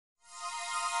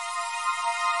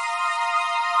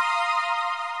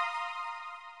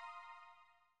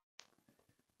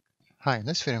Hi, in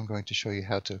this video I'm going to show you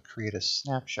how to create a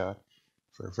snapshot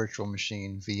for a virtual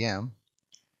machine VM,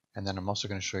 and then I'm also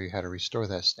going to show you how to restore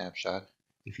that snapshot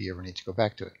if you ever need to go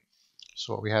back to it.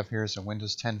 So what we have here is a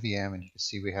Windows 10 VM, and you can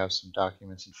see we have some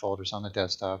documents and folders on the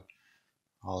desktop,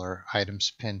 all our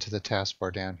items pinned to the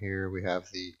taskbar down here. We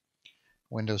have the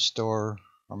Windows Store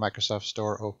or Microsoft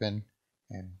Store open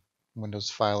and Windows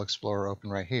File Explorer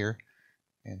open right here.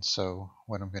 And so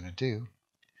what I'm going to do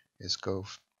is go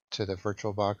to the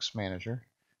VirtualBox Manager,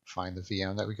 find the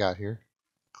VM that we got here,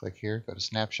 click here, go to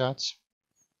Snapshots,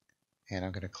 and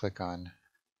I'm going to click on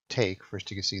Take. First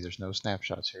you can see there's no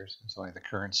snapshots here, so it's only the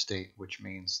current state, which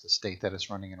means the state that it's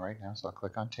running in right now. So I'll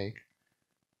click on Take,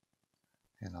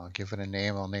 and I'll give it a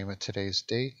name. I'll name it today's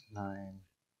date,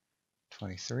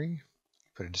 9/23.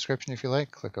 Put a description if you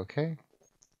like, click OK,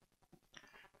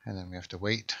 and then we have to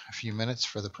wait a few minutes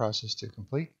for the process to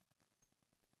complete.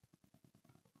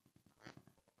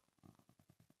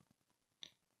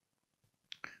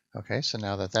 Okay, so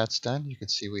now that that's done, you can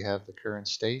see we have the current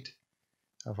state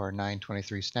of our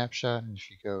 9/23 snapshot, and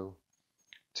if you go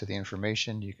to the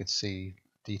information, you could see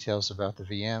details about the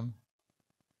VM,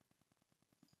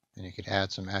 and you could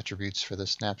add some attributes for the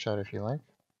snapshot if you like.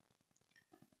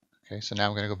 Okay, so now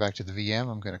I'm going to go back to the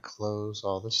VM. I'm going to close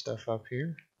all this stuff up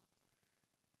here,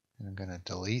 and I'm going to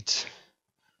delete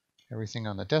everything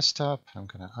on the desktop. I'm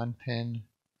going to unpin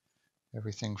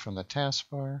everything from the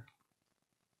taskbar.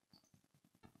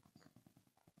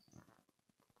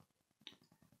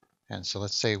 And so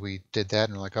let's say we did that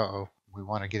and we're like, uh-oh, we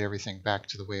want to get everything back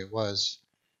to the way it was.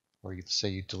 Or you say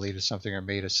you deleted something or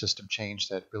made a system change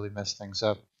that really messed things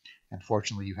up. And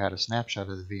fortunately, you had a snapshot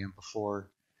of the VM before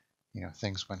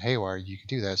things went haywire. You could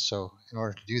do that. So in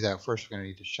order to do that, first we're going to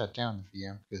need to shut down the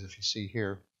VM, because if you see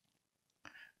here,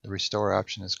 the restore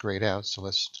option is grayed out. So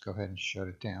let's go ahead and shut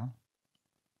it down.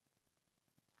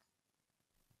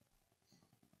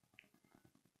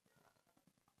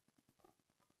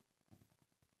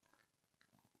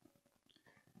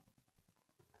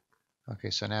 Okay,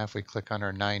 so now if we click on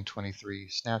our 9/23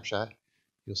 snapshot,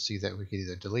 you'll see that we could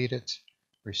either delete it,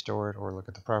 restore it, or look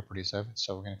at the properties of it.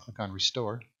 So we're going to click on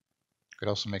restore. We could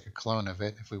also make a clone of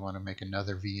it if we want to make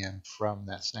another VM from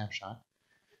that snapshot.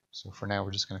 So for now,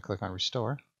 we're just going to click on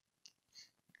restore.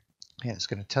 And it's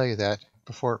going to tell you that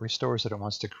before it restores it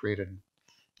wants to create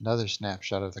another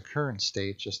snapshot of the current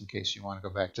state, just in case you want to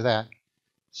go back to that.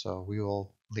 So we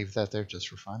will leave that there just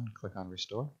for fun. Click on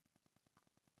restore.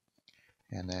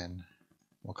 And then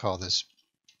we'll call this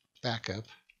backup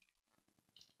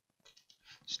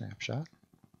snapshot.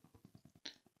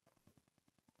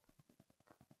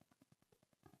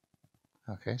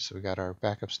 Okay, so we got our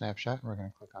backup snapshot, and we're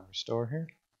going to click on restore here.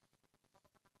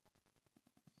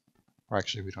 Or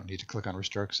actually, we don't need to click on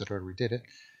restore because it already did it.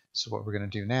 So what we're going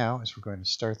to do now is we're going to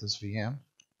start this VM.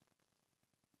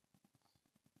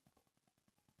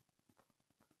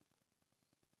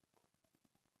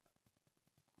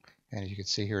 And you can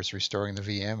see here it's restoring the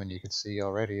VM, and you can see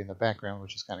already in the background,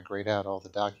 which is kind of grayed out, all the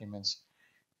documents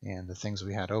and the things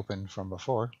we had open from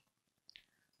before.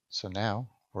 So now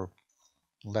we're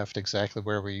left exactly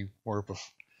where we were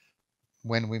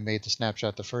when we made the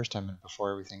snapshot the first time and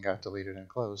before everything got deleted and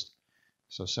closed.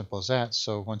 So simple as that.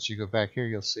 So once you go back here,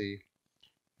 you'll see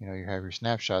you have your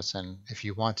snapshots, and if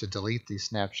you want to delete these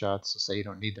snapshots, say you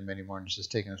don't need them anymore and it's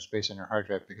just taking up space on your hard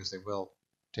drive, because they will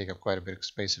take up quite a bit of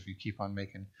space if you keep on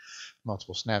making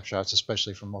multiple snapshots,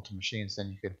 especially from multiple machines, then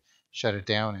you could shut it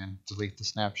down and delete the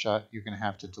snapshot. You're going to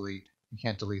have to delete, you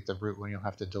can't delete the root one, you'll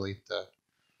have to delete the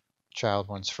child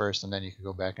ones first, and then you can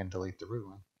go back and delete the root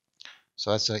one.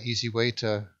 So that's an easy way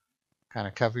to kind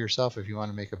of cover yourself if you want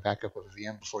to make a backup of a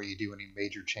VM before you do any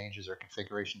major changes or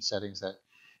configuration settings that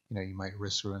you might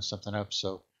risk screwing something up.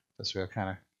 So this will kind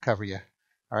of cover you.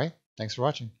 All right, thanks for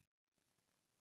watching.